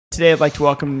Today I'd like to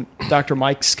welcome Dr.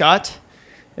 Mike Scott.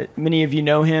 Many of you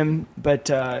know him, but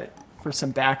for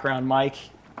some background, Mike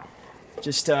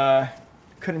just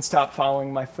couldn't stop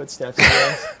following my footsteps.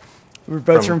 We were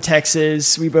both from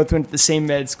Texas. We both went to the same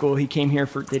med school. He came here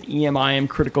did EMIM,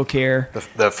 critical care.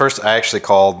 The first, I actually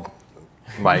called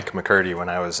Mike McCurdy when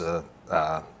I was a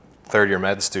third-year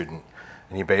med student,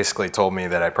 and he basically told me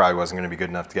that I probably wasn't going to be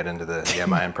good enough to get into the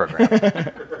EMIM program.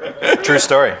 True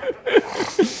story.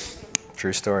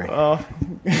 True story.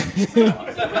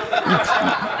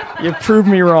 You proved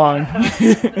me wrong.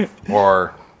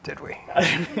 Or did we?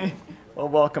 Well,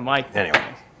 welcome, Mike.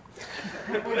 Anyway.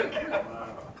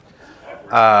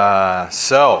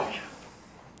 So,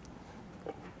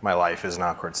 my life is an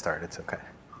awkward start. It's okay.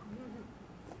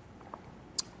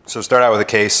 So start out with a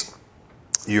case.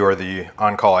 You are the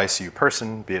on-call ICU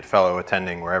person, be it fellow,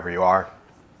 attending, wherever you are.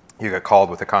 You get called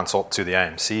with a consult to the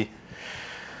IMC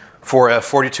for a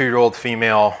 42-year-old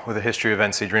female with a history of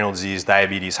end-stage renal disease,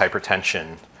 diabetes,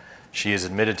 hypertension. She is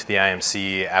admitted to the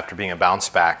IMC after being a bounce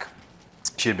back.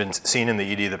 She had been seen in the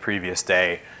ED the previous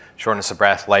day, shortness of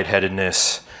breath,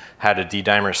 lightheadedness, had a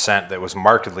D-dimer scent that was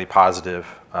markedly positive.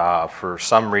 For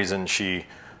some reason, she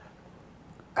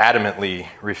adamantly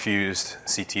refused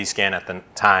CT scan at the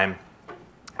time.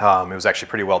 It was actually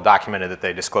pretty well documented that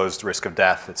they disclosed risk of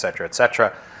death, et cetera, et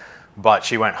cetera. But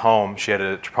she went home. She had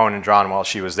a troponin drawn while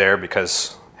she was there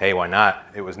because, hey, why not?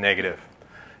 It was negative.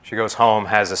 She goes home,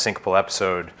 has a syncopal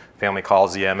episode. Family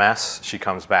calls EMS. She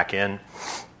comes back in.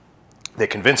 They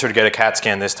convince her to get a CAT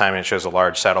scan this time, and it shows a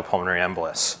large saddle pulmonary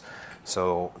embolus.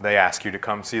 So they ask you to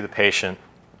come see the patient.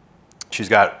 She's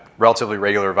got relatively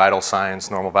regular vital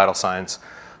signs, normal vital signs.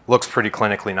 Looks pretty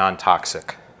clinically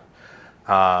non-toxic.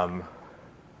 Now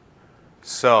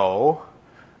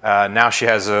she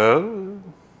has a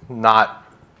not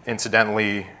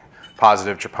incidentally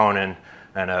positive troponin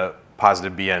and a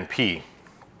positive BNP.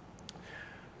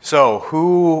 So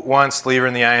who wants to leave her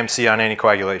in the IMC on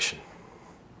anticoagulation?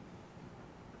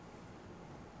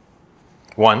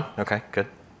 One, okay, good.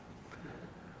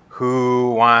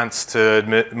 Who wants to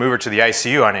move her to the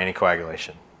ICU on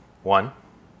anticoagulation? One,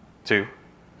 two,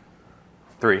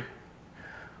 three.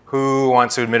 Who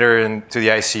wants to admit her into the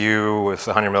ICU with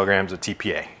 100 milligrams of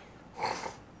TPA?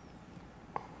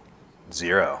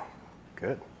 Zero.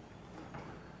 Good.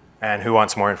 And who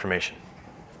wants more information?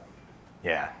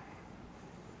 Yeah.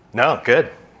 No,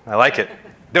 good. I like it.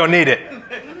 Don't need it.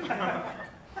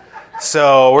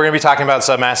 So we're going to be talking about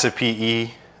submassive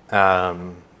PE.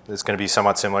 It's going to be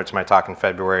somewhat similar to my talk in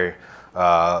February,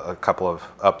 a couple of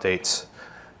updates.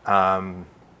 I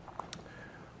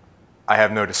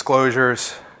have no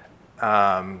disclosures.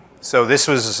 So this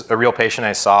was a real patient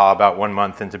I saw about 1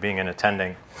 month into being an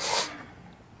attending.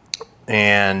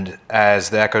 And as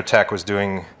the echo tech was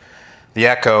doing the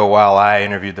echo while I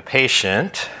interviewed the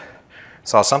patient,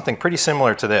 saw something pretty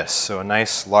similar to this. So a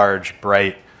nice, large,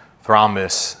 bright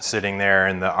thrombus sitting there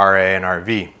in the RA and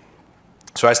RV.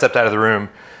 So I stepped out of the room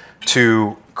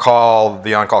to call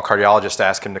the on-call cardiologist to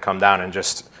ask him to come down and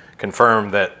just confirm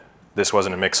that this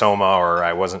wasn't a myxoma or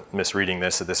I wasn't misreading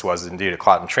this, that this was indeed a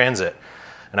clot in transit.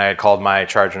 And I had called my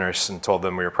charge nurse and told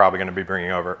them we were probably going to be bringing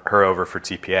her over for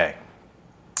TPA.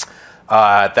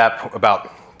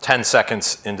 About 10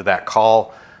 seconds into that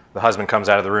call, the husband comes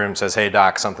out of the room, says, "Hey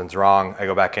doc, something's wrong." I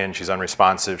go back in, she's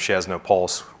unresponsive, she has no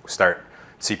pulse. We start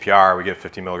CPR, we give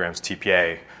 50 milligrams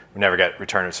TPA. We never get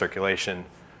return of circulation.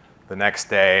 The next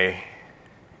day,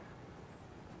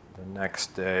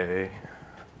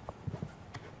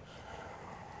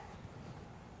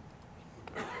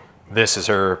 this is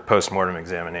her postmortem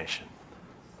examination.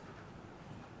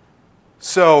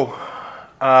 So,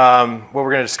 what we're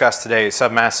going to discuss today is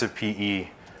submassive PE,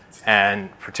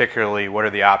 and particularly what are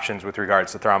the options with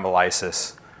regards to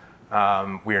thrombolysis.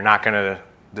 We are not going to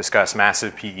discuss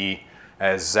massive PE,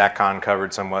 as Zach Kahn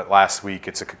covered somewhat last week.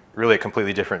 It's really a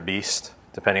completely different beast.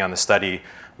 Depending on the study,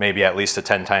 maybe at least a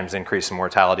 10 times increase in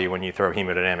mortality when you throw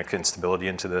hemodynamic instability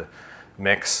into the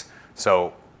mix.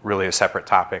 So really a separate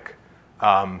topic.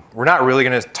 We're not really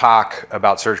going to talk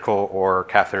about surgical or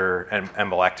catheter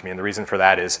embolectomy, and the reason for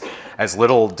that is as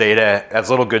little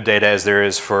good data as there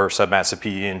is for submassive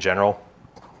PE in general,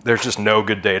 there's just no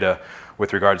good data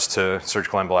with regards to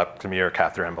surgical embolectomy or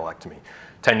catheter embolectomy.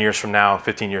 10 years from now,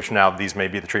 15 years from now, these may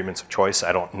be the treatments of choice.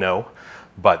 I don't know,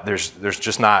 but there's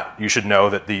just not. You should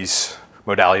know that these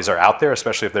modalities are out there,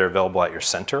 especially if they're available at your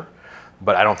center.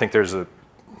 But I don't think there's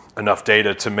enough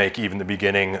data to make even the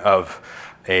beginning of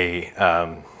a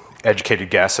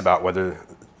educated guess about whether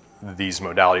these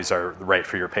modalities are right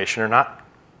for your patient or not.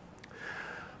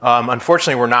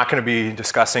 Unfortunately, we're not going to be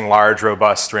discussing large,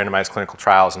 robust, randomized clinical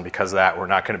trials, and because of that, we're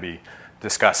not going to be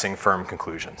discussing firm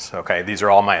conclusions, okay? These are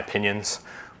all my opinions.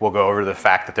 We'll go over the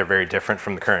fact that they're very different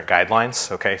from the current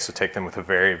guidelines, okay? So take them with a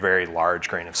very, very large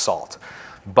grain of salt.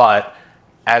 But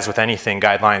as with anything,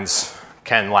 guidelines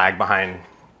can lag behind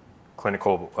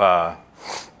clinical,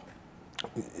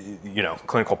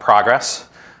 clinical progress.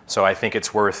 So I think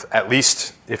it's worth, at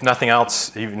least, if nothing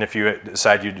else, even if you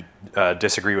decide you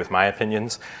disagree with my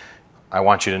opinions, I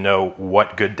want you to know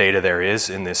what good data there is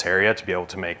in this area to be able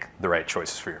to make the right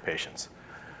choices for your patients.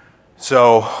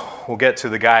 So we'll get to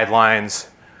the guidelines.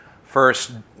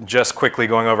 First, just quickly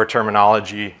going over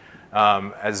terminology.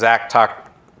 As Zach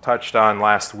touched on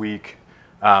last week,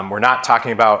 we're not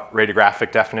talking about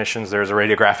radiographic definitions. There's a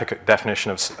radiographic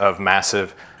definition of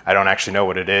massive. I don't actually know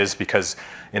what it is because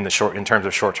in terms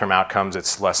of short-term outcomes,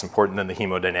 it's less important than the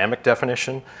hemodynamic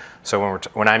definition. So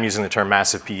when I'm using the term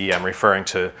massive PE, I'm referring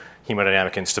to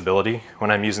hemodynamic instability.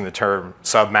 When I'm using the term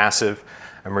submassive,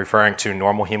 I'm referring to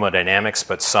normal hemodynamics,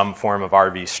 but some form of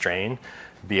RV strain,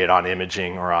 be it on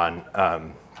imaging or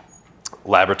on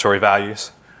laboratory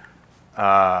values.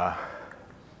 And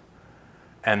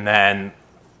then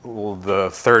the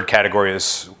third category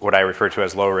is what I refer to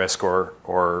as low risk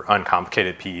or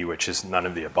uncomplicated PE, which is none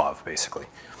of the above, basically.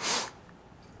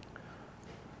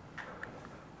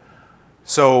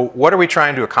 So what are we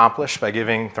trying to accomplish by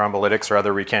giving thrombolytics or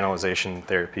other recanalization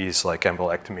therapies like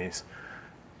embolectomies?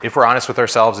 If we're honest with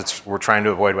ourselves, we're trying to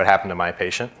avoid what happened to my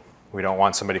patient. We don't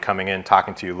want somebody coming in,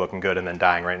 talking to you, looking good, and then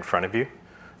dying right in front of you.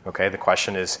 Okay, the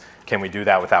question is, can we do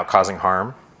that without causing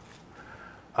harm?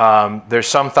 There's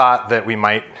some thought that we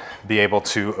might be able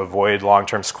to avoid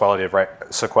long-term sequelae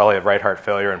of right heart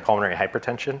failure and pulmonary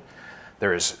hypertension.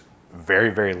 There is very,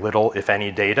 very little, if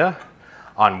any, data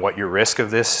on what your risk of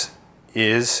this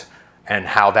is and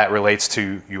how that relates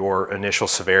to your initial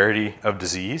severity of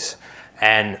disease,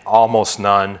 and almost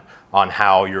none on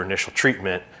how your initial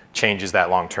treatment changes that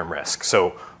long-term risk.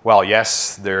 So while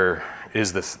yes, there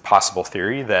is this possible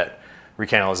theory that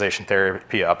recanalization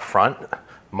therapy up front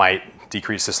might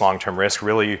decrease this long-term risk,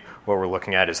 really what we're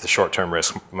looking at is the short-term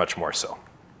risk much more so.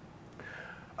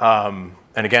 And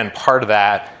again, part of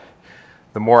that,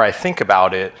 the more I think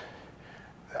about it,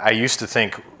 I used to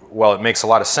think, well, it makes a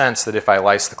lot of sense that if I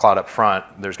lyse the clot up front,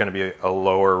 there's going to be a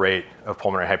lower rate of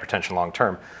pulmonary hypertension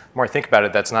long-term. The more I think about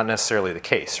it, that's not necessarily the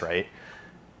case, right?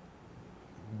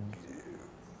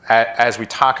 As we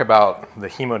talk about the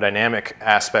hemodynamic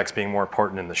aspects being more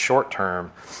important in the short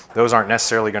term, those aren't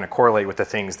necessarily going to correlate with the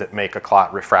things that make a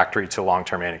clot refractory to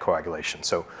long-term anticoagulation.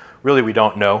 So really we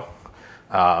don't know.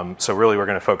 So really we're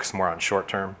going to focus more on short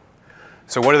term.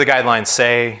 So what do the guidelines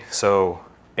say? So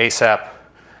ASAP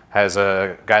has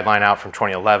a guideline out from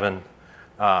 2011,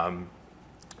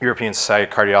 European Society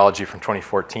of Cardiology from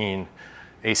 2014,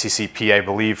 ACCP, I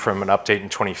believe, from an update in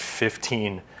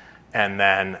 2015, and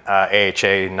then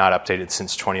AHA not updated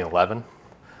since 2011.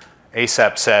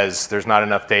 ASAP says there's not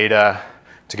enough data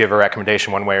to give a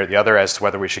recommendation one way or the other as to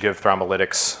whether we should give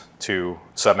thrombolytics to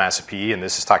submassive PE, and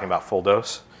this is talking about full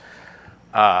dose.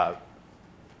 AHA,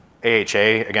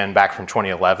 again, back from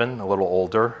 2011, a little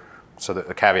older. So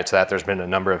the caveat to that, there's been a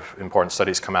number of important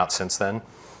studies come out since then,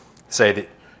 say that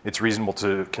it's reasonable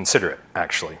to consider it,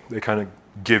 actually. They kind of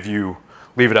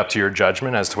leave it up to your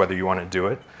judgment as to whether you want to do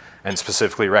it, and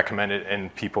specifically recommend it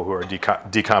in people who are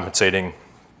decompensating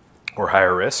or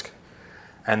higher risk.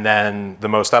 And then the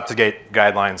most up-to-date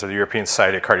guidelines are the European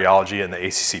Society of Cardiology and the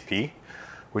ACCP,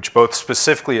 which both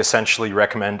specifically essentially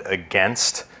recommend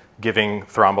against giving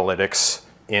thrombolytics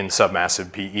in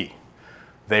submassive PE.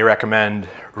 They recommend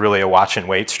really a watch and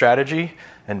wait strategy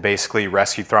and basically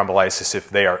rescue thrombolysis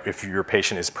if your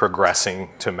patient is progressing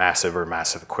to massive or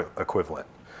massive equivalent.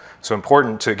 So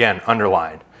important to, again,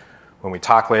 underline, when we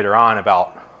talk later on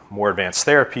about more advanced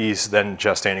therapies than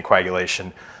just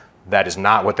anticoagulation, that is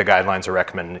not what the guidelines are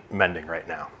recommending right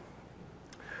now.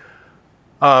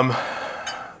 But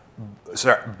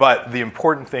the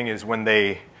important thing is when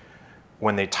they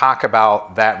talk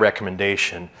about that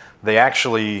recommendation, they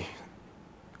actually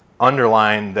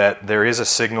underline that there is a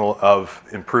signal of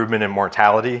improvement in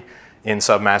mortality in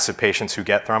submassive patients who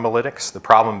get thrombolytics. The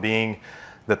problem being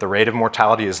that the rate of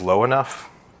mortality is low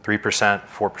enough, 3%,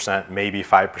 4%, maybe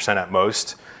 5% at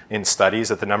most in studies,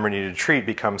 that the number needed to treat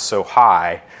becomes so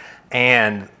high,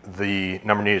 and the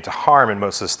number needed to harm in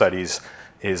most of the studies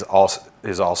is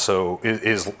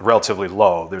relatively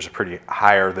low. There's a pretty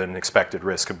higher than expected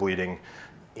risk of bleeding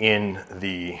in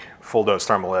the full dose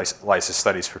thrombolysis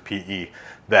studies for PE,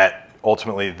 that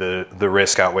ultimately the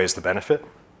risk outweighs the benefit.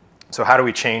 So how do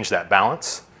we change that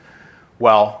balance?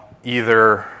 Well,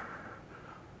 either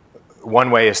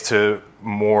one way is to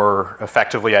more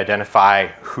effectively identify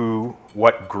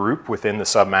what group within the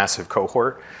submassive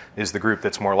cohort is the group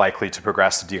that's more likely to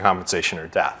progress to decompensation or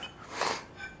death.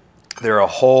 There are a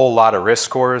whole lot of risk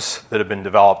scores that have been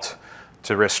developed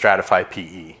to risk stratify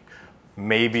PE.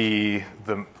 Maybe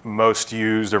the most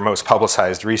used or most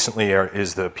publicized recently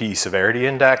is the PE Severity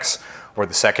Index, or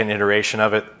the second iteration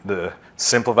of it, the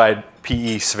Simplified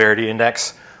PE Severity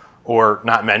Index, or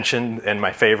not mentioned, and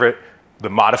my favorite, the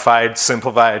Modified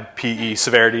Simplified PE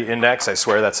Severity Index. I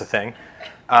swear that's a thing.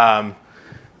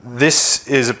 This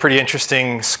is a pretty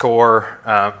interesting score.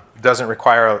 Doesn't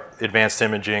require advanced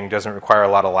imaging, doesn't require a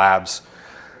lot of labs.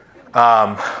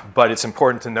 But it's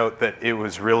important to note that it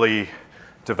was really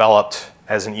developed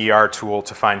as an ER tool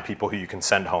to find people who you can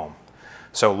send home.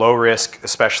 So low risk,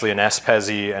 especially in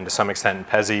SPESI and to some extent in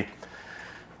PESI,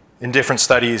 in different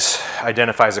studies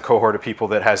identifies a cohort of people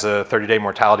that has a 30-day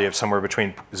mortality of somewhere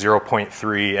between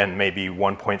 0.3 and maybe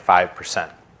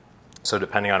 1.5%. So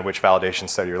depending on which validation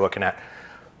study you're looking at,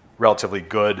 relatively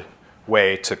good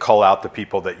way to cull out the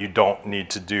people that you don't need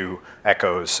to do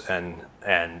echoes and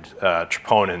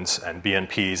troponins and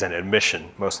BNPs and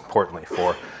admission, most importantly,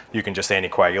 for. You can just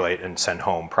anticoagulate and send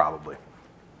home probably.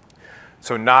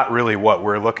 So not really what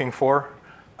we're looking for.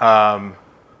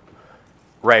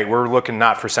 Right, we're looking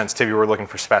not for sensitivity, we're looking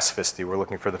for specificity. We're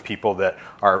looking for the people that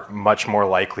are much more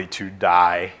likely to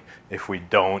die if we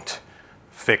don't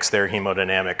fix their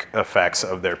hemodynamic effects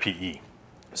of their PE.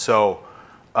 So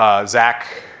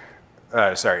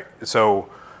so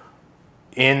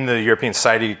in the European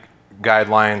Society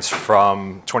guidelines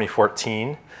from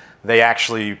 2014, they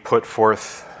actually put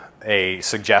forth a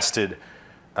suggested,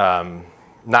 not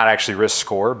actually risk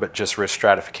score, but just risk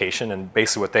stratification. And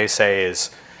basically what they say is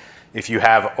if you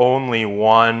have only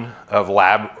one of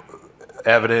lab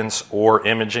evidence or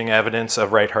imaging evidence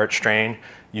of right heart strain,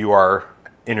 you are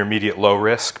intermediate low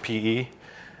risk PE.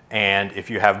 And if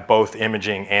you have both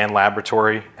imaging and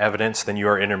laboratory evidence, then you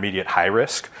are intermediate high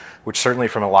risk, which certainly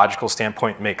from a logical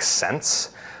standpoint makes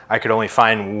sense. I could only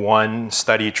find one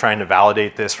study trying to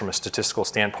validate this from a statistical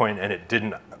standpoint, and it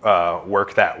didn't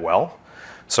work that well.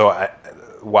 So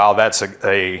while that's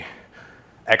a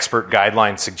expert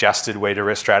guideline suggested way to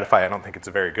risk stratify, I don't think it's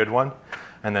a very good one.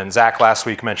 And then Zach last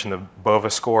week mentioned the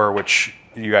BOVA score, which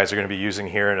you guys are going to be using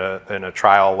here in a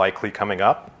trial likely coming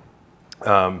up.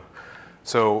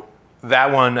 So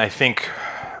that one, I think,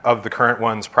 of the current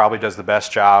ones, probably does the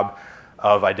best job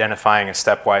of identifying a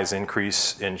stepwise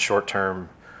increase in short-term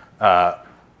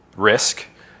risk.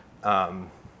 The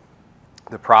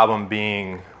problem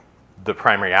being the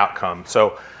primary outcome.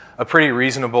 So a pretty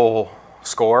reasonable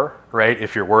score, right?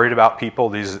 If you're worried about people,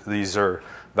 these are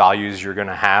values you're going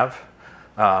to have.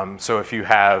 So if you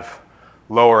have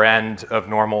lower end of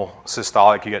normal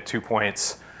systolic, you get 2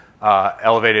 points.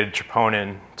 Elevated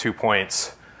troponin, 2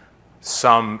 points.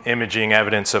 Some imaging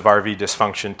evidence of RV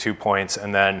dysfunction, 2 points.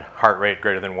 And then heart rate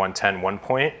greater than 110, 1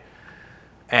 point.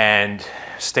 And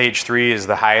stage 3 is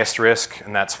the highest risk,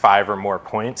 and that's 5 or more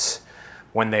points.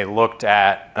 When they looked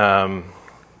at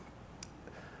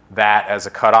that as a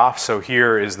cutoff, so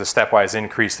here is the stepwise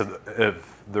increase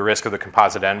of the risk of the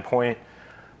composite endpoint.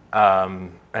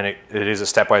 And it is a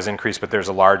stepwise increase, but there's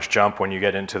a large jump when you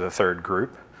get into the third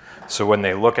group. So when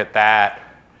they look at that,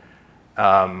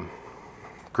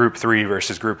 group 3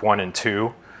 versus group 1 and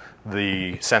 2,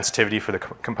 the sensitivity for the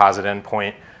composite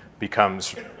endpoint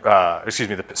becomes, the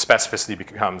specificity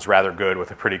becomes rather good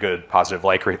with a pretty good positive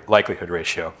likelihood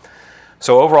ratio.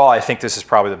 So overall, I think this is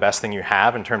probably the best thing you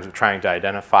have in terms of trying to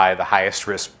identify the highest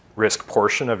risk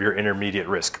portion of your intermediate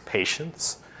risk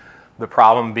patients. The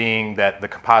problem being that the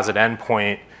composite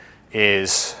endpoint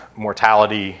is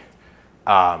mortality,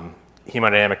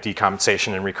 hemodynamic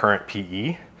decompensation, and recurrent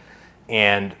PE.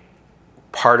 And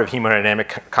part of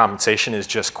hemodynamic compensation is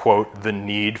just, quote, the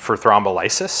need for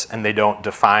thrombolysis, and they don't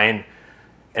define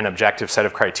an objective set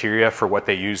of criteria for what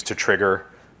they use to trigger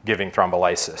giving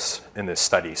thrombolysis in this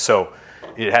study. So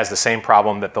it has the same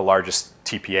problem that the largest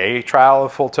TPA trial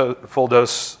of full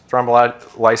dose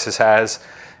thrombolysis has,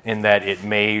 in that it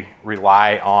may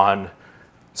rely on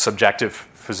subjective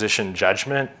physician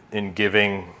judgment in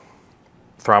giving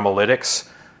thrombolytics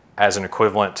as an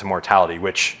equivalent to mortality,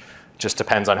 which just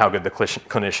depends on how good the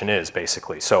clinician is,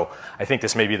 basically. So I think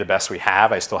this may be the best we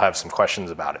have. I still have some questions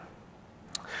about it.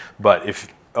 But if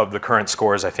of the current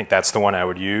scores, I think that's the one I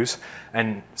would use.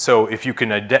 And so if you can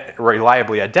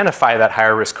reliably identify that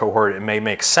higher risk cohort, it may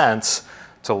make sense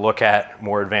to look at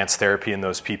more advanced therapy in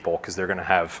those people because they're going to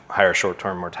have higher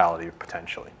short-term mortality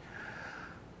potentially.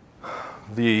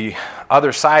 The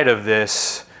other side of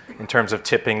this, in terms of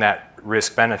tipping that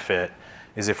risk benefit,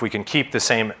 is if we can keep the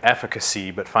same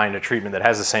efficacy but find a treatment that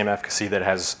has the same efficacy that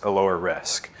has a lower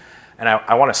risk. And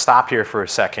I want to stop here for a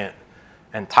second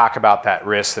and talk about that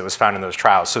risk that was found in those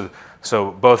trials.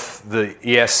 So both the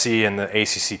ESC and the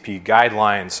ACCP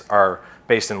guidelines are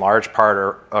based in large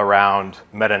part around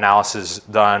meta-analysis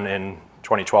done in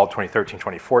 2012, 2013,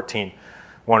 2014,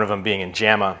 one of them being in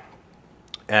JAMA.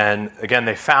 And again,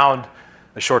 they found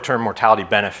a short-term mortality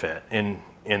benefit. In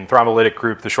thrombolytic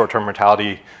group, the short-term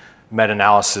mortality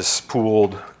meta-analysis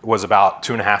pooled was about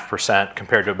 2.5%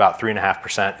 compared to about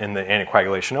 3.5% in the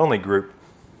anticoagulation-only group.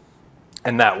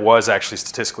 And that was actually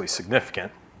statistically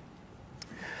significant.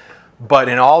 But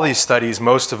in all these studies,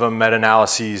 most of them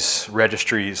meta-analyses,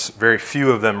 registries, very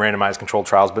few of them randomized controlled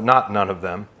trials, but none of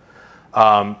them.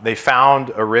 They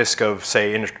found a risk of,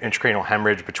 say, intracranial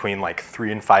hemorrhage between like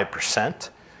 3 and 5%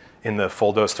 in the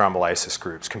full dose thrombolysis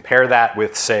groups. Compare that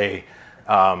with, say,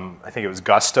 I think it was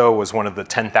Gusto was one of the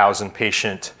 10,000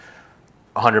 patient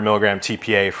 100 milligram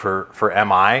TPA for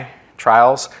MI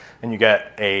trials, and you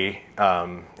get a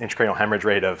intracranial hemorrhage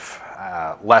rate of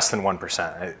less than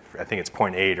 1%. I think it's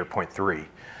 0.8 or 0.3.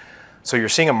 So you're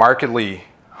seeing a markedly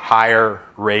higher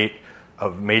rate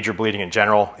of major bleeding in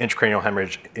general, intracranial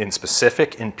hemorrhage in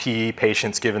specific, in PE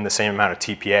patients given the same amount of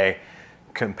TPA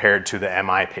compared to the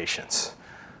MI patients.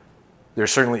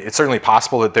 It's certainly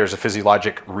possible that there's a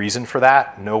physiologic reason for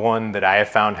that. No one that I have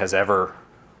found has ever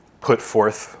put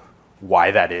forth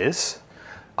why that is.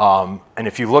 And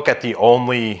if you look at the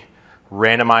only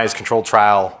randomized controlled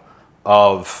trial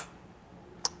of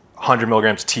 100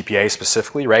 milligrams of TPA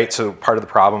specifically, right? So part of the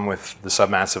problem with the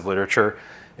submassive literature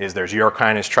is there's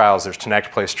urokinase trials, there's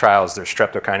tenecteplase trials, there's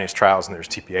streptokinase trials, and there's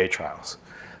TPA trials.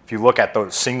 If you look at the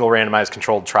single randomized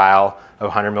controlled trial of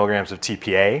 100 milligrams of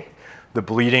TPA, the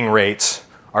bleeding rates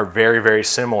are very, very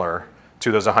similar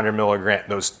to those 100 milligram,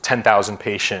 those 10,000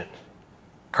 patient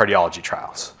cardiology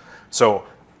trials. So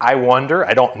I wonder,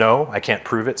 I don't know, I can't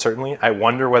prove it certainly, I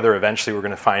wonder whether eventually we're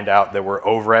going to find out that we're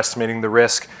overestimating the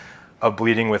risk of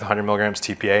bleeding with 100 milligrams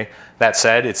TPA. That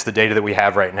said, it's the data that we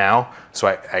have right now, so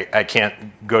I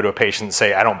can't go to a patient and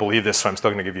say, I don't believe this, so I'm still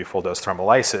going to give you full dose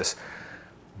thrombolysis.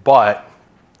 But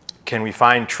can we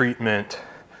find treatment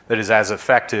that is as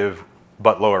effective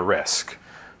but lower risk?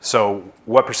 So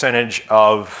what percentage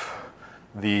of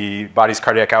the body's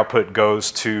cardiac output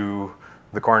goes to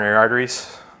the coronary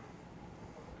arteries?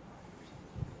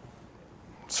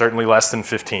 Certainly less than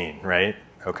 15, right?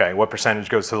 Okay, what percentage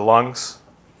goes to the lungs?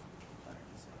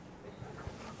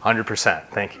 100%,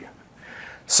 thank you.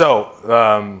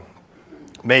 So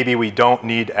maybe we don't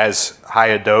need as high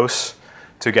a dose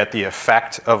to get the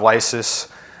effect of lysis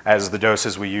as the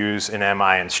doses we use in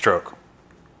MI and stroke.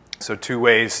 So 2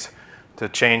 ways to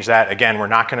change that. Again, we're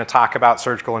not going to talk about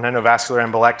surgical and endovascular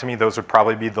embolectomy. Those would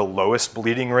probably be the lowest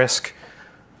bleeding risk,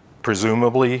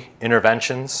 presumably,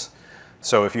 interventions.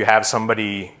 So if you have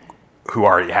somebody who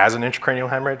already has an intracranial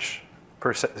hemorrhage,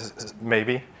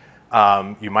 maybe,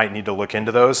 you might need to look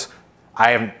into those.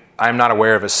 I'm not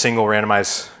aware of a single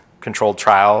randomized controlled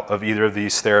trial of either of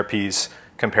these therapies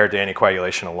compared to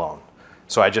anticoagulation alone.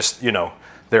 So I just,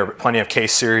 there are plenty of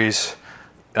case series.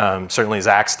 Certainly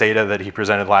Zach's data that he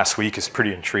presented last week is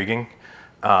pretty intriguing.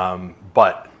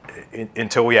 But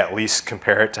until we at least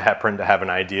compare it to heparin to have an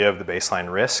idea of the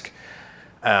baseline risk,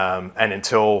 and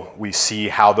until we see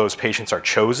how those patients are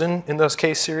chosen in those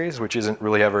case series, which isn't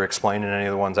really ever explained in any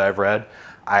of the ones I've read,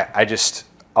 I just,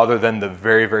 other than the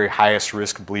very, very highest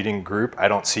risk bleeding group, I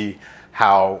don't see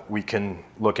how we can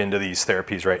look into these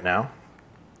therapies right now.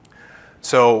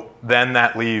 So then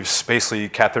that leaves basically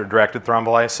catheter-directed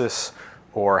thrombolysis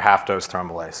or half-dose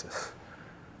thrombolysis.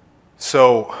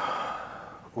 So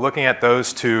looking at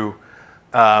those two,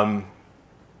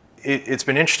 it's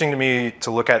been interesting to me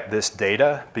to look at this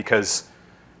data because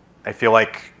I feel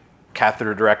like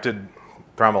catheter-directed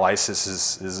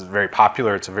thrombolysis is very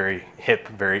popular. It's a very hip,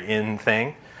 very in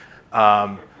thing.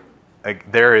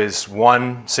 There is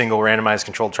one single randomized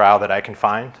controlled trial that I can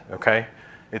find, okay?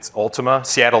 It's Ultima.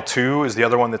 Seattle 2 is the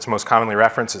other one that's most commonly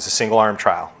referenced. It's a single-arm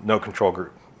trial, no control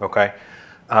group, okay?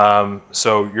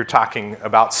 So you're talking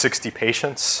about 60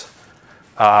 patients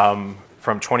from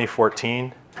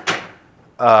 2014.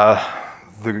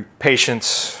 The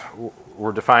patients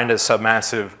were defined as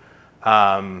submassive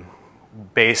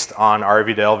based on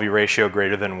RV to LV ratio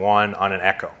greater than 1 on an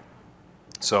echo.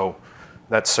 So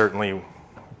that certainly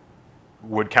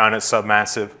would count as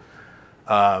submassive.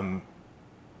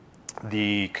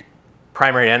 The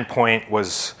primary endpoint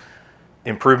was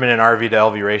improvement in RV to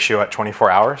LV ratio at 24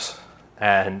 hours,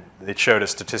 and it showed a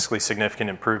statistically significant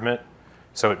improvement,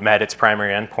 so it met its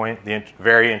primary endpoint. The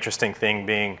very interesting thing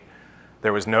being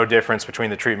there was no difference between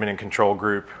the treatment and control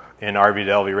group in RV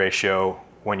to LV ratio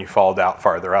when you followed out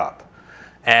farther up.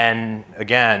 And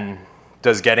again,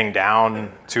 does getting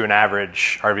down to an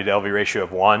average RV to LV ratio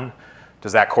of 1,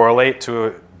 does that correlate to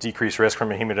a decreased risk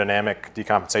from a hemodynamic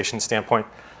decompensation standpoint?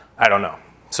 I don't know.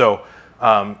 So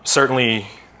certainly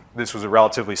this was a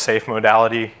relatively safe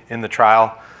modality in the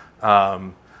trial.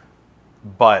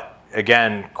 But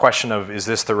again, question of is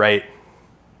this the right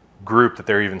group that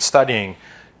they're even studying?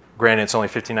 Granted, it's only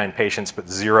 59 patients, but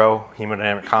 0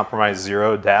 hemodynamic compromise,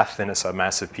 0 death in a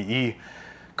submassive PE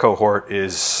cohort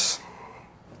is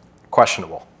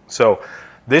questionable. So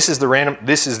this is the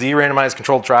randomized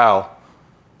controlled trial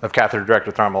of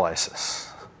catheter-directed thrombolysis.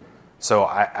 So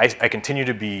I continue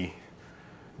to be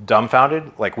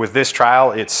dumbfounded. Like with this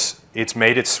trial, it's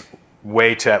made its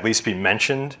way to at least be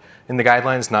mentioned in the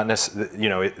guidelines. Not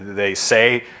necessarily, they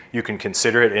say you can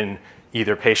consider it in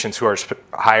either patients who are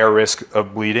higher risk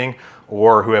of bleeding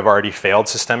or who have already failed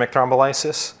systemic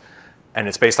thrombolysis. And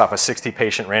it's based off a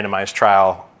 60-patient randomized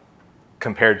trial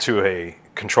compared to a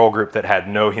control group that had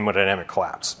no hemodynamic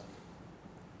collapse.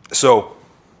 So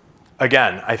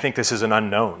again, I think this is an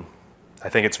unknown. I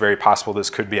think it's very possible this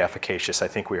could be efficacious. I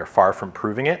think we are far from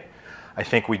proving it. I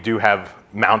think we do have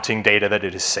mounting data that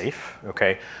it is safe,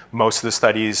 okay? Most of the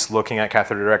studies looking at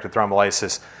catheter-directed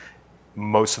thrombolysis,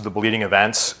 most of the bleeding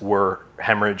events were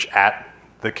hemorrhage at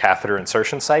the catheter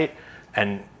insertion site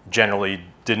and generally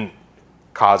didn't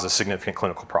cause a significant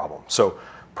clinical problem. So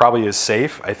probably is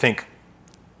safe. I think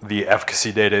the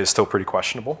efficacy data is still pretty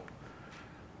questionable.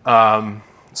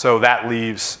 So that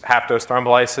leaves half-dose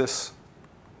thrombolysis.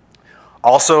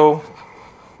 Also,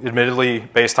 admittedly,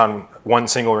 based on one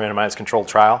single randomized controlled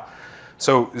trial.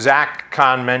 So Zach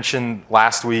Kahn mentioned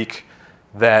last week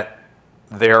that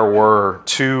there were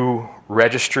 2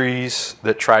 registries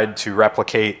that tried to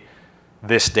replicate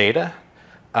this data.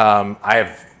 I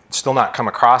have still not come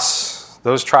across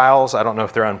those trials. I don't know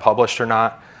if they're unpublished or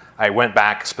not. I went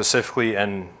back specifically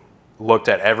and looked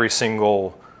at every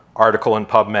single article in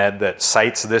PubMed that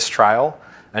cites this trial,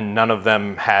 and none of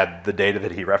them had the data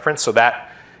that he referenced. So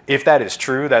that, if that is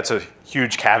true, that's a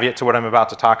huge caveat to what I'm about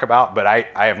to talk about, but I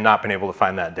have not been able to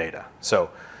find that data. So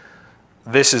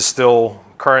this is still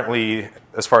currently,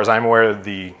 as far as I'm aware,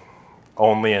 the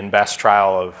only and best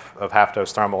trial of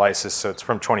half-dose thrombolysis, so it's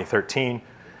from 2013.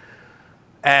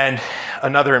 And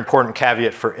another important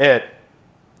caveat for it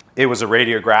was a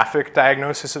radiographic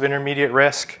diagnosis of intermediate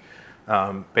risk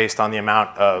based on the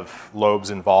amount of lobes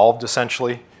involved,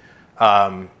 essentially.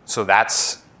 So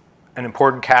that's an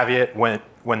important caveat.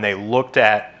 When they looked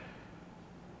at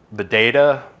the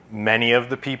data, many of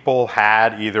the people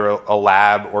had either a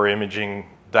lab or imaging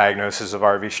diagnosis of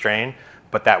RV strain,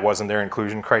 but that wasn't their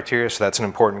inclusion criteria, so that's an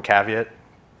important caveat.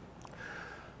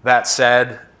 That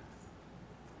said,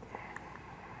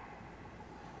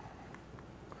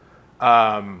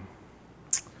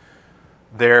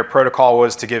 their protocol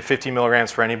was to give 50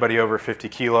 milligrams for anybody over 50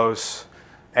 kilos.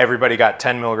 Everybody got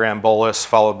 10 milligram bolus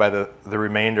followed by the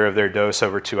remainder of their dose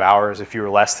over 2 hours. If you were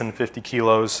less than 50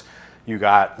 kilos, you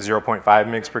got 0.5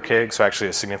 mg per kg, so actually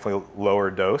a significantly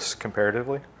lower dose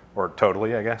comparatively, or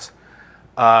totally, I guess.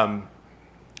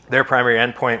 Their primary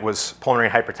endpoint was pulmonary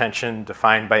hypertension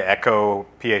defined by echo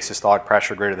PA systolic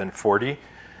pressure greater than 40,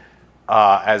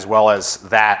 as well as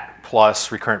that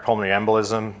plus recurrent pulmonary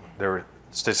embolism. There were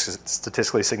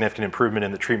statistically significant improvement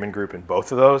in the treatment group in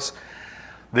both of those.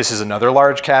 This is another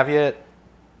large caveat.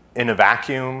 In a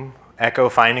vacuum, echo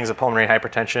findings of pulmonary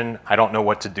hypertension, I don't know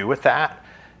what to do with that.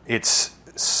 It's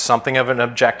something of an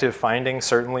objective finding,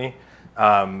 certainly,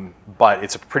 but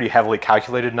it's a pretty heavily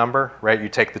calculated number, right? You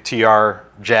take the TR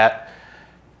jet,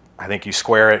 I think you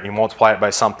square it, you multiply it by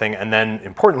something, and then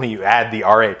importantly, you add the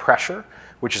RA pressure,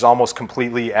 which is almost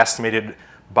completely estimated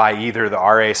by either the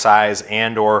RA size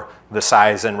and or the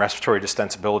size and respiratory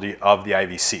distensibility of the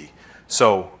IVC.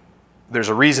 So there's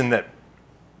a reason that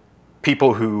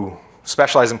people who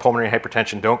specialize in pulmonary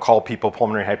hypertension don't call people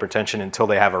pulmonary hypertension until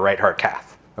they have a right heart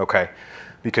cath, okay?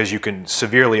 Because you can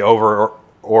severely over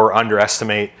or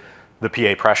underestimate the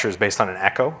PA pressures based on an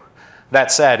echo.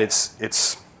 That said,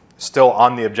 it's still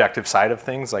on the objective side of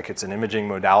things, like it's an imaging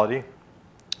modality.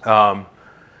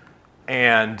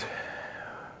 And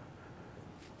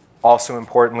also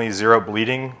importantly, 0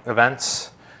 bleeding events.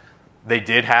 They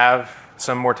did have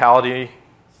some mortality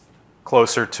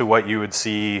closer to what you would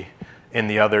see in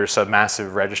the other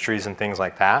submassive registries and things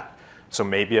like that. So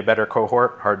maybe a better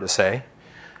cohort, hard to say.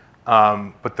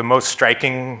 But the most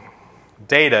striking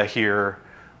data here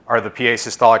are the PA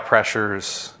systolic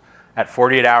pressures. At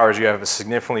 48 hours, you have a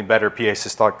significantly better PA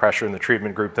systolic pressure in the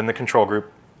treatment group than the control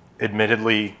group.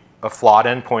 Admittedly, a flawed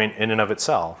endpoint in and of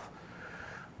itself.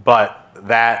 But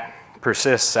that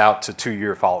persists out to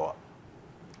 2-year follow-up.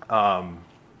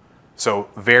 So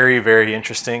very, very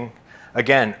interesting.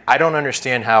 Again, I don't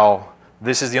understand how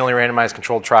this is the only randomized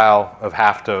controlled trial of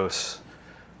half dose.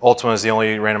 Ultima is the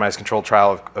only randomized controlled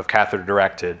trial of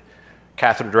catheter-directed.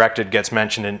 Catheter-directed gets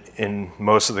mentioned in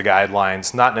most of the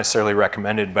guidelines, not necessarily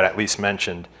recommended, but at least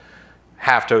mentioned.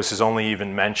 Half dose is only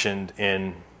even mentioned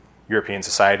in European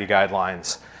Society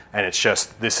guidelines, and it's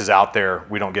just, this is out there,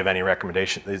 we don't give any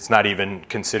recommendation. It's not even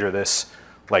consider this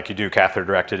like you do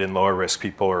catheter-directed in lower risk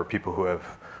people or people who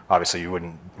have, obviously you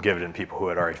wouldn't give it in people who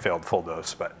had already failed full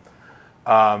dose, but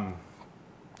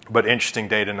interesting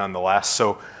data nonetheless.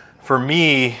 So for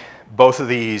me, both of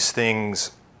these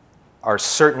things are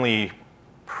certainly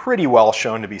pretty well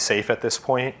shown to be safe at this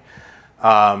point.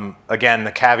 Again,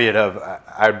 the caveat of,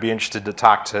 I'd be interested to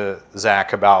talk to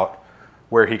Zach about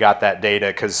where he got that data,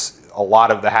 because a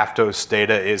lot of the half dose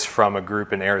data is from a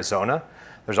group in Arizona.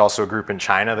 There's also a group in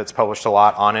China that's published a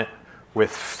lot on it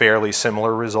with fairly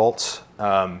similar results.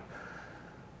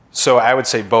 So I would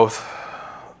say both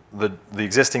the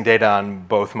existing data on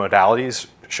both modalities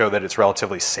show that it's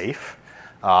relatively safe.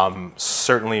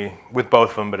 Certainly with both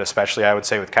of them, but especially I would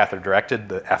say with catheter-directed,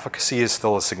 the efficacy is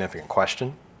still a significant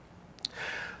question.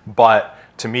 But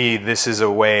to me, this is a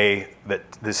way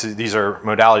that these are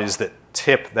modalities that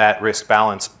tip that risk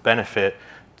balance benefit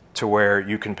to where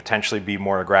you can potentially be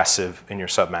more aggressive in your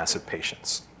submassive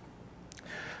patients.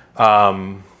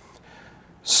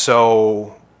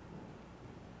 So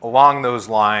along those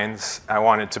lines, I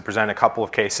wanted to present a couple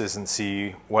of cases and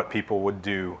see what people would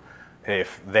do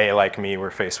if they, like me,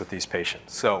 were faced with these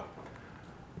patients. So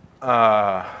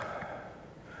the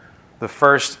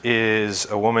first is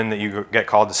a woman that you get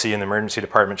called to see in the emergency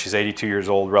department. She's 82 years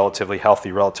old, relatively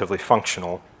healthy, relatively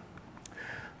functional.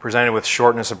 Presented with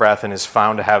shortness of breath and is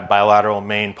found to have bilateral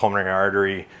main pulmonary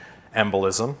artery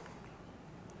embolism.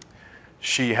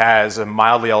 She has a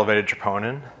mildly elevated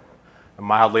troponin, a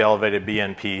mildly elevated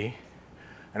BNP,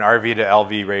 an RV to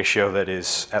LV ratio that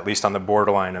is at least on the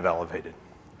borderline of elevated.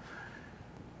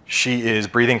 She is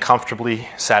breathing comfortably,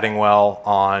 satting well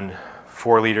on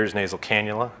 4 liters nasal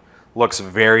cannula, looks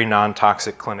very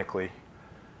non-toxic clinically,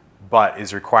 but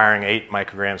is requiring 8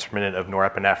 micrograms per minute of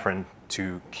norepinephrine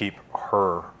to keep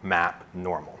her MAP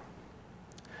normal.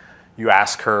 You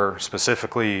ask her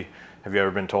specifically, have you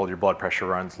ever been told your blood pressure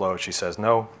runs low? She says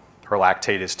no. Her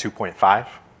lactate is 2.5,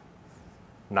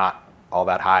 not all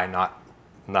that high,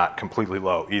 not completely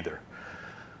low either.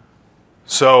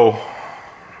 So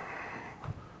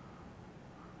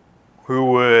who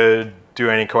would do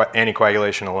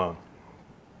anticoagulation alone?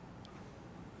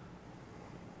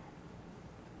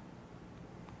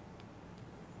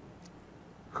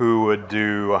 Who would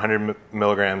do 100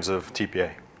 milligrams of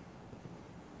TPA?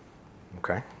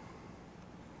 Okay.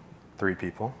 3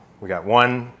 people. We got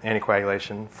 1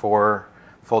 anticoagulation, 4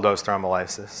 full dose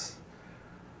thrombolysis.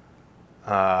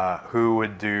 Who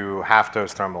would do half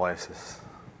dose thrombolysis?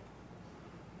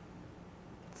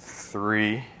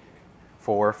 3,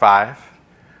 4, 5.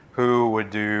 Who would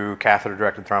do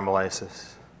catheter-directed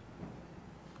thrombolysis?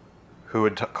 Who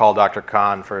would call Dr.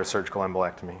 Khan for a surgical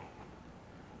embolectomy?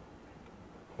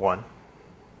 1.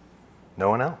 No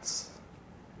one else.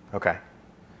 Okay.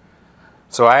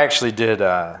 So I actually did,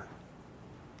 our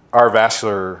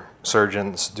vascular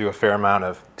surgeons do a fair amount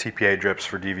of TPA drips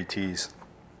for DVTs.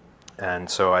 And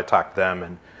so I talked to them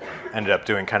and ended up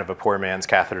doing kind of a poor man's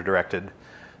catheter-directed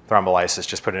thrombolysis,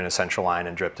 just put in a central line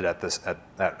and dripped it at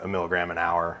 1 milligram an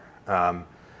hour.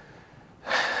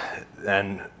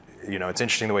 And you know, it's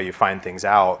interesting the way you find things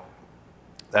out.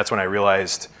 That's when I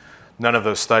realized none of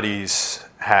those studies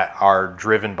are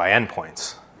driven by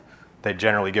endpoints. They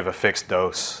generally give a fixed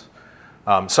dose.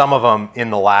 Some of them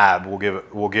in the lab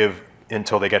will give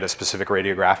until they get a specific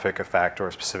radiographic effect or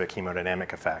a specific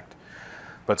hemodynamic effect.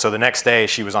 But so the next day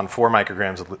she was on 4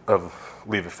 micrograms of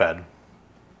Levophed.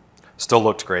 Still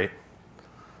looked great,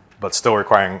 but still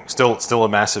requiring still a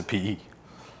massive PE.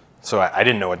 So I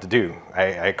didn't know what to do.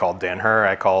 I called Dan Herr,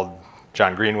 I called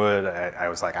John Greenwood. I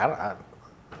was like,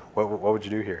 what would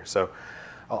you do here? So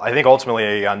I think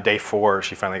ultimately on day 4,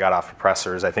 she finally got off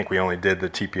suppressors. I think we only did the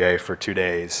TPA for 2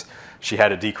 days. She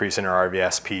had a decrease in her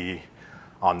RVSP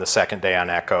on the 2nd day on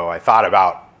echo. I thought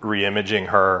about re-imaging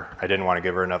her. I didn't want to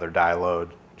give her another dye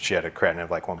load. She had a creatinine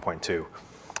of like 1.2.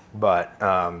 But,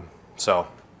 so,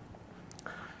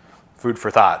 food for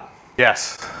thought.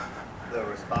 Yes? The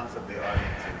response of the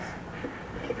audience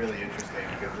is really interesting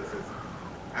because this is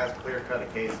as clear-cut a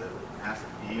case of massive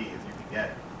PE as you can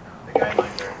get. The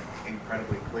guidelines are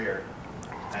incredibly clear,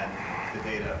 and the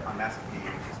data on massive PE,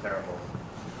 which is terrible,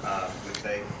 would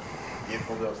say give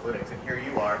full dose lytics. And here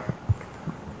you are,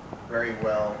 very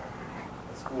well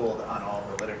schooled on all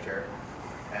the literature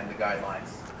and the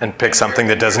guidelines. And pick something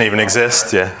that doesn't even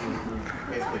exist, yeah.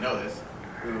 Who basically know this,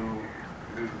 who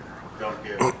don't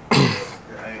give. It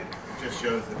just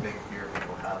shows the big fear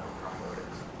people have of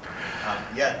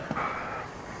thrombolytics. Yet,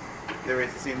 there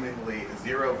is seemingly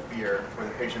zero fear for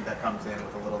the patient that comes in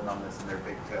with a little numbness in their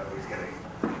big toe who's getting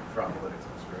thrombolytics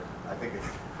and stroke. I think it's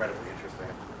incredibly interesting.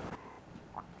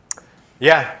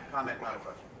 Yeah. Comment, not a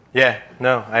question. Yeah,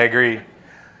 no, I agree.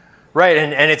 Right,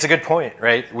 and it's a good point,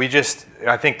 right?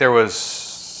 I think there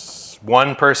was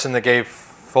one person that gave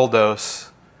full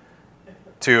dose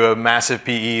to a massive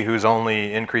PE whose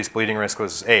only increased bleeding risk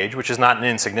was age, which is not an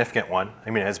insignificant one. I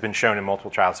mean, it has been shown in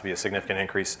multiple trials to be a significant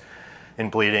increase in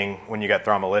bleeding when you get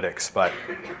thrombolytics, but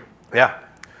yeah.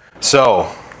 So.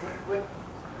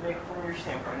 Nick, from your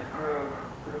standpoint, if you're a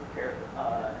group care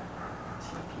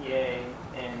TPA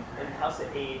and how's the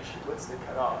age, what's the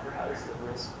cutoff, or how does the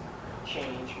risk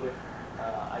change with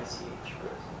ICH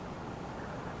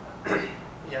risk?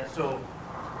 Yeah, so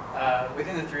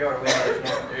within the 3-hour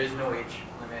window, there is no age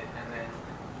limit, and then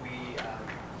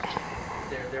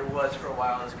there was for a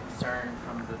while this concern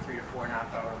from the 3 to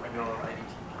 4.5 hour window of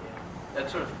IVTPA.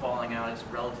 That's sort of falling out as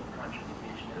relative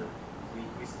contraindication.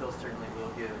 We still certainly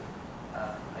will give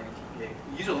IVTPA.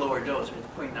 We use a lower dose, it's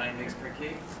 0.9 mg per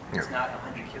kg. It's not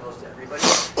 100 kilos to everybody.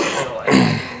 So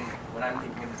when I'm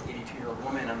thinking of this 82-year-old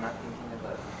woman, I'm not thinking of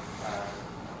a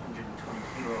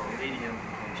 120-kilo radium,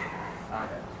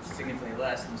 significantly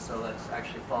less, and so that's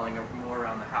actually falling more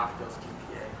around the half-dose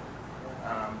TPA.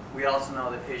 We also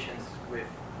know that patients with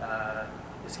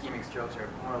ischemic strokes are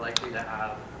more likely to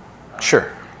have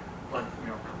Sure.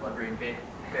 blood-brain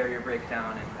barrier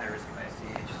breakdown and high risk of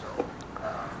ICH. So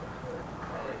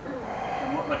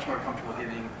I'm much more comfortable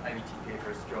giving IVTPA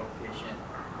for a stroke patient.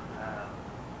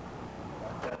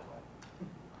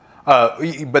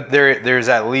 But there's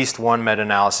at least one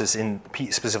meta-analysis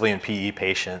specifically in PE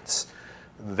patients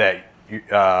that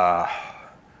I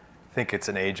think it's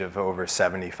an age of over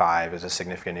 75 is a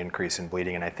significant increase in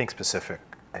bleeding, and I think specific.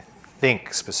 I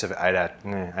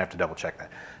have to double check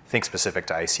that. I think specific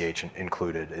to ICH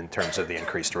included in terms of the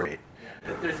increased rate.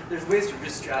 There's ways to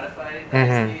risk stratify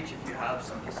ICH if you have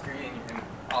some history, and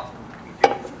often we do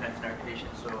sometimes in our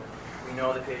patients. So we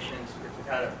know the patients, if we've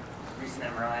had a recent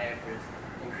MRI, if there's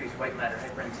increased white matter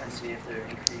hyperintensity, if there's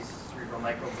increased cerebral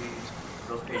microbleeds,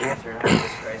 those patients are at high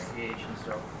risk for ICH. And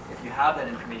so if you have that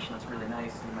information, that's really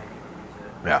nice, you might be able to use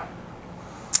it. Yeah.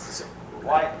 So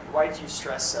why did you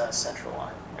stress central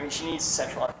line? I mean, she needs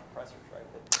central line compressors, right?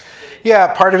 But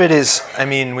Yeah, part of it is, I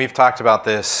mean, we've talked about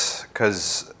this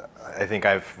because I think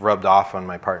I've rubbed off on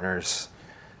my partners,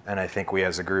 and I think we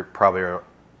as a group probably are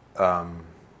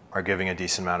giving a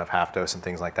decent amount of half dose and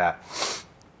things like that.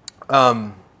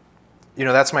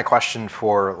 That's my question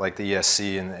for like the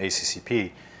ESC and the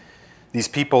ACCP. These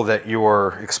people that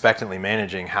you're expectantly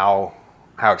managing, how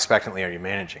expectantly are you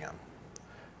managing them,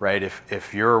 right?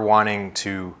 If you're wanting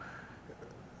to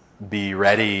be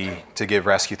ready to give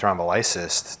rescue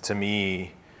thrombolysis, to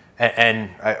me,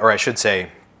 or I should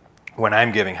say, when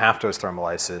I'm giving half-dose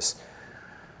thrombolysis,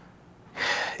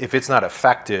 if it's not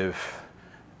effective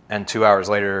and 2 hours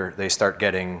later they start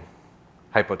getting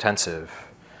hypotensive,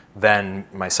 then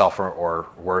myself or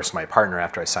worse, my partner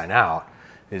after I sign out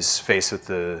is faced with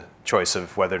the choice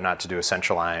of whether or not to do a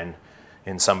central line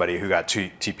in somebody who got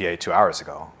TPA 2 hours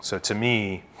ago. So to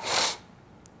me,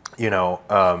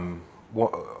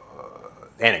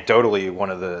 anecdotally, one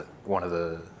of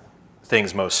the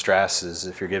things most stress is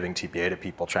if you're giving TPA to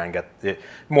people, try and get it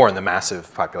more in the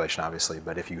massive population, obviously,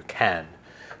 but if you can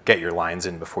get your lines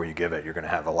in before you give it, you're going to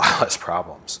have a lot less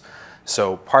problems.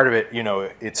 So part of it,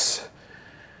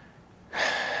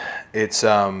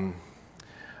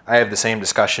 I have the same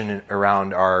discussion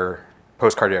around our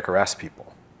post-cardiac arrest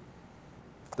people.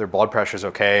 If their blood pressure's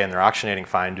okay and they're oxygenating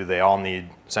fine, do they all need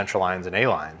central lines and A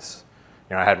lines?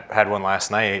 I had one last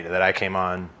night that I came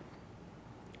on,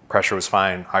 pressure was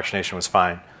fine, oxygenation was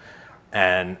fine,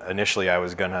 and initially I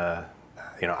was gonna,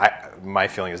 my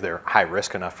feeling is they're high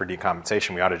risk enough for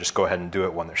decompensation, we ought to just go ahead and do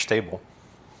it when they're stable.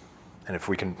 And if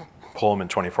we can pull them in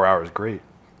 24 hours, great.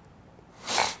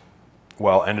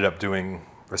 Well, ended up doing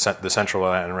the central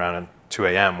line around 2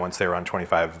 a.m. once they were on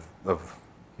 25 of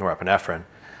norepinephrine,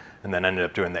 and then ended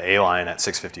up doing the A line at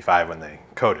 6:55 when they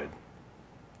coded.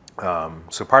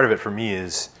 So part of it for me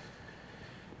is,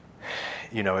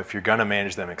 if you're going to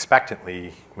manage them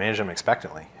expectantly,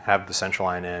 Have the central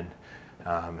line in,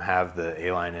 have the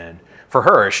A line in. For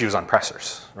her, she was on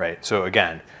pressors, right? So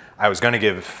again, I was going to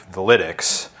give the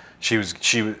lytics.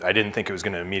 I didn't think it was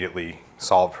going to immediately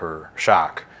solve her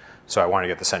shock. So I want to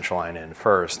get the central line in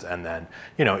first, and then,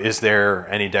 is there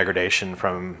any degradation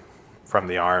from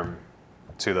the arm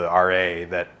to the RA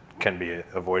that can be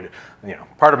avoided?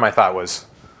 Part of my thought was,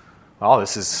 well,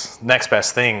 this is next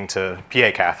best thing to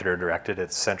PA catheter directed.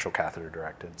 It's central catheter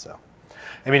directed. So,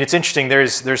 it's interesting.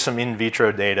 There's some in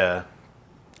vitro data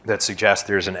that suggests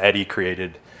there's an eddy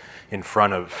created in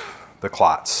front of the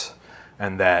clots,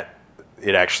 and that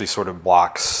it actually sort of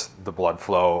blocks the blood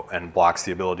flow and blocks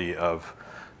the ability of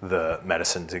the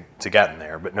medicine to get in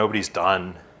there. But nobody's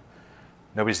done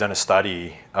a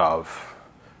study of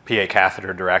PA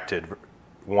catheter directed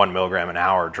 1 milligram an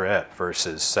hour drip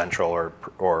versus central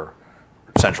or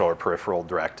peripheral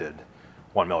directed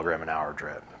 1 milligram an hour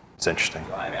drip. It's interesting.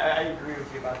 Well, I agree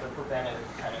with you about the preventive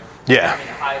kind of having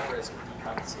a high risk of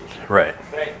decompensation. Right.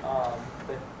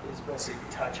 But it's mostly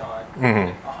touch on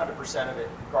 100% of it,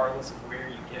 regardless of where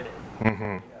you get it.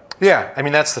 Mm-hmm. Yeah,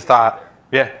 that's the thought.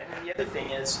 Yeah. And then the other thing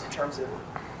is, in terms of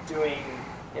doing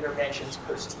interventions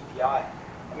post TPI,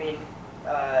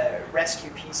 rescue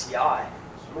PCI,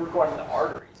 we're going to the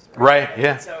arteries. Right.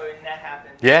 Yeah. So and that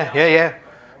happened. Yeah.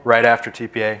 Right after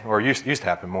TPA, or used to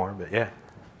happen more, but yeah,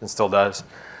 it still does.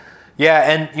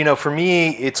 Yeah, and for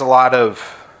me, it's a lot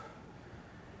of,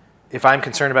 if I'm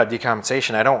concerned about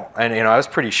decompensation, I was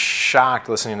pretty shocked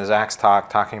listening to Zach's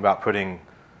talking about putting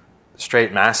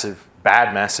straight massive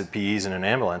PEs in an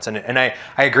ambulance, and I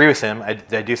agree with him. I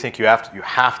do think you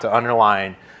have to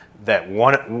underline that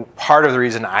one part of the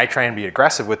reason I try and be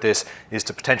aggressive with this is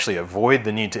to potentially avoid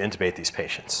the need to intubate these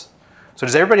patients. So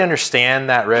does everybody understand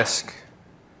that risk?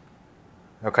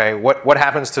 Okay, what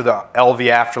happens to the LV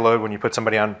afterload when you put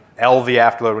somebody on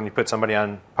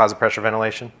positive pressure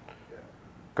ventilation?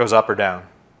 Goes up or down?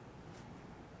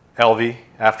 LV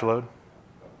afterload?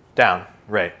 Down,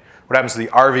 right. What happens to the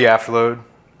RV afterload?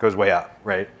 Goes way up,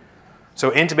 right?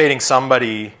 So intubating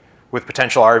somebody with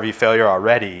potential RV failure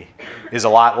already is a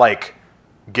lot like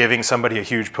giving somebody a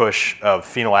huge push of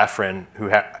phenylephrine who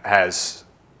has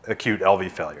acute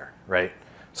LV failure, right?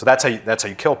 So that's how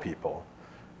you kill people,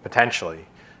 potentially.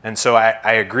 And so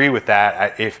I agree with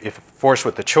that. If forced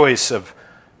with the choice of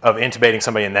intubating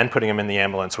somebody and then putting them in the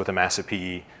ambulance with a massive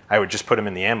PE, I would just put them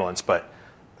in the ambulance. But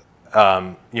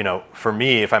for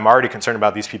me, if I'm already concerned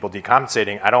about these people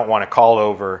decompensating, I don't want to call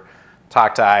over,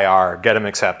 talk to IR, get them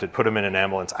accepted, put them in an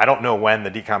ambulance. I don't know when the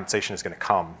decompensation is going to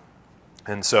come.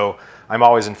 And so I'm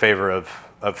always in favor of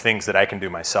things that I can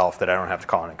do myself that I don't have to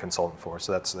call in a consultant for.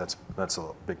 So that's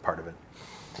a big part of it.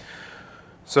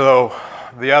 So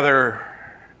the other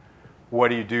what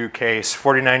do you do case,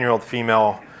 49-year-old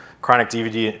female, chronic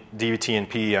DVT and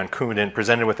PE on Coumadin,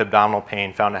 presented with abdominal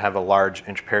pain, found to have a large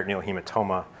intraperitoneal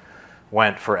hematoma,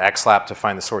 went for XLAP to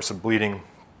find the source of bleeding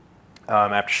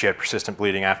after she had persistent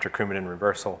bleeding after Coumadin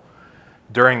reversal.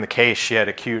 During the case, she had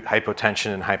acute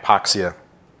hypotension and hypoxia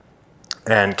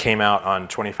and came out on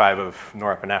 25 of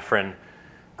norepinephrine.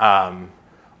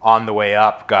 On the way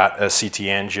up, got a CT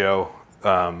angio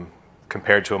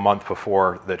compared to a month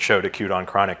before that showed acute on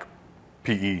chronic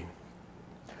PE.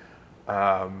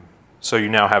 So you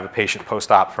now have a patient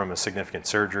post-op from a significant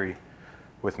surgery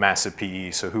with massive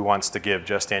PE. So who wants to give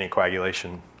just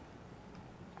anticoagulation?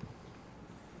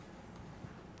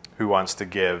 Who wants to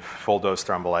give full dose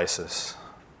thrombolysis?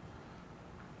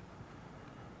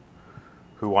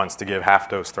 Who wants to give half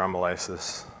dose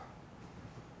thrombolysis?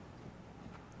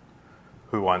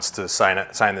 Who wants to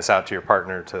sign this out to your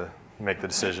partner to make the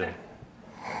decision?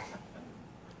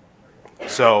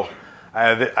 So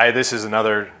this is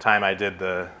another time I did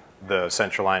the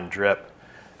central line drip,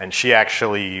 and she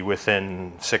actually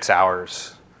within 6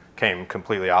 hours came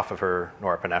completely off of her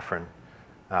norepinephrine.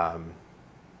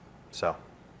 So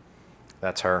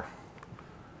that's her.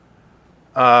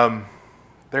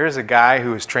 There is a guy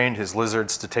who has trained his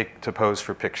lizards to pose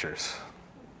for pictures.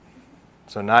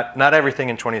 So not everything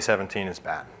in 2017 is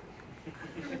bad.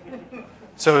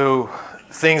 So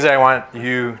things that I want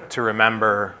you to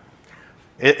remember.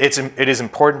 It is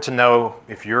important to know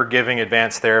if you're giving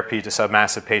advanced therapy to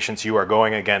submassive patients, you are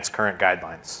going against current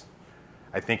guidelines.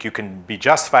 I think you can be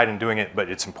justified in doing it, but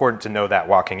it's important to know that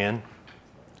walking in.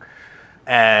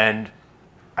 And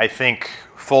I think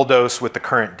full dose with the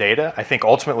current data, I think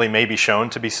ultimately may be shown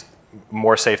to be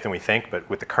more safe than we think, but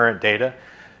with the current data,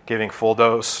 giving full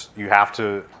dose, you have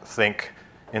to think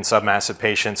in submassive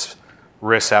patients,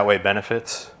 risks outweigh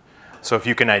benefits. So if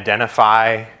you can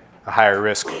identify a higher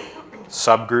risk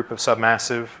subgroup of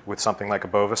submassive with something like a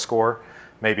BOVA score,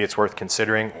 maybe it's worth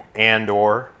considering, and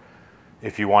or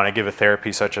if you want to give a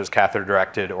therapy such as catheter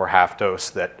directed or half dose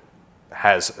that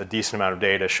has a decent amount of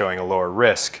data showing a lower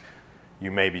risk,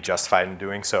 you may be justified in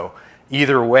doing so.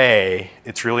 either way,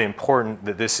 it's really important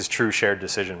that this is true shared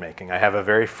decision making. I have a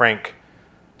very frank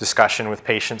discussion with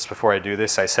patients before I do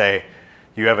this. I say,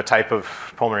 you have a type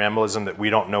of pulmonary embolism that we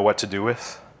don't know what to do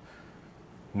with.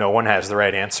 No one has the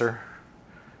right answer.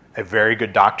 A very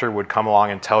good doctor would come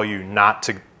along and tell you not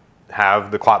to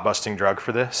have the clot-busting drug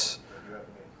for this.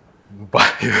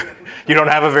 But you don't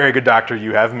have a very good doctor,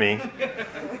 you have me.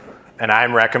 And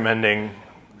I'm recommending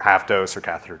half dose or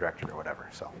catheter directed or whatever.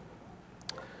 So,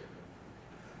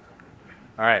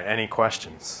 all right, any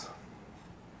questions?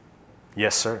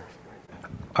 Yes, sir.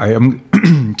 I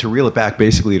am to reel it back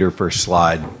basically to your first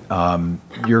slide.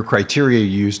 Your criteria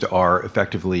used are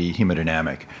effectively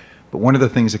hemodynamic. But one of the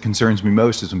things that concerns me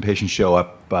most is when patients show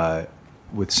up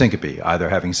with syncope, either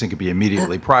having syncope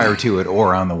immediately prior to it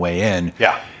or on the way in.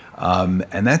 Yeah.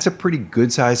 And that's a pretty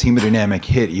good-sized hemodynamic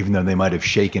hit, even though they might have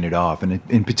shaken it off. And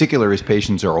in particular, as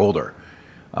patients are older,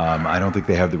 I don't think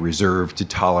they have the reserve to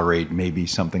tolerate maybe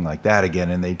something like that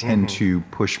again, and they tend to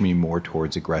push me more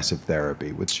towards aggressive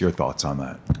therapy. What's your thoughts on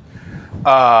that?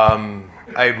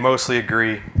 I mostly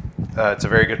agree. It's a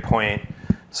very good point.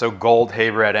 So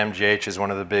Goldhaber at MGH is one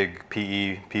of the big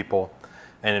PE people,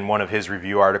 and in one of his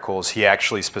review articles, he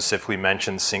actually specifically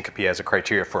mentions syncope as a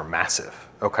criteria for massive.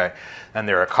 Okay, and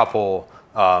there are a couple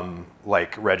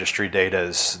like registry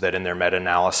datas that in their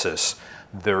meta-analysis,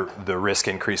 the risk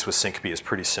increase with syncope is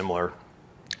pretty similar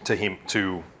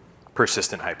to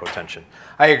persistent hypotension.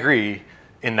 I agree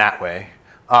in that way.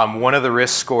 One of the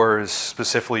risk scores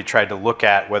specifically tried to look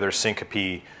at whether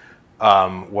syncope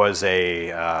was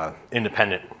a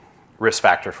independent risk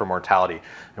factor for mortality.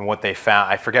 And what they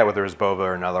found, I forget whether it was BOVA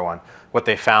or another one, what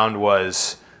they found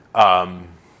was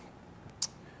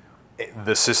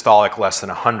the systolic less than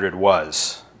 100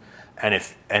 was. And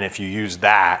if you use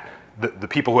that, the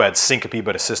people who had syncope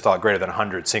but a systolic greater than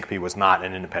 100, syncope was not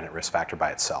an independent risk factor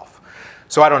by itself.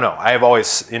 So I don't know. I have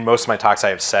always, in most of my talks, I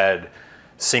have said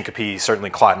syncope, certainly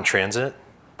clot in transit,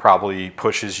 probably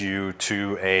pushes you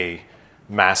to a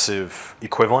massive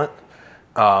equivalent,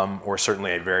 or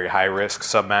certainly a very high risk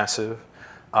submassive.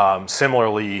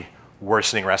 Similarly,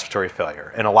 worsening respiratory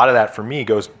failure. And a lot of that for me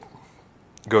goes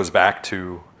back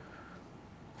to,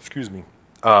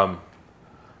 I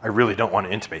really don't want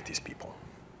to intubate these people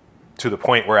to the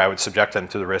point where I would subject them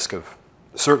to the risk of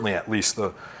certainly at least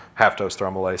the half-dose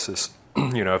thrombolysis.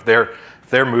 You know, if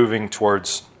they're moving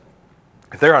towards,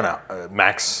 if they're on a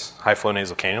max high-flow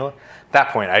nasal cannula, at that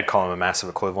point I'd call them a massive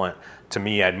equivalent. To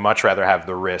me, I'd much rather have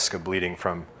the risk of bleeding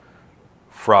from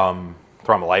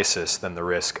thrombolysis than the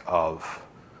risk of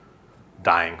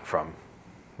dying from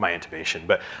my intubation.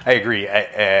 But I agree,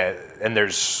 and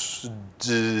there's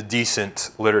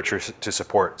decent literature to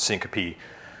support syncope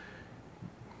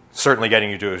certainly getting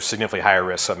you to a significantly higher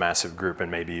risk submassive group and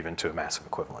maybe even to a massive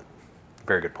equivalent.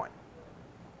 Very good point.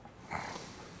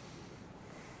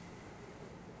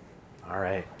 All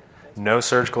right. No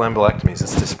surgical embolectomies.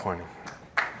 It's disappointing.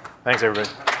 Thanks, everybody.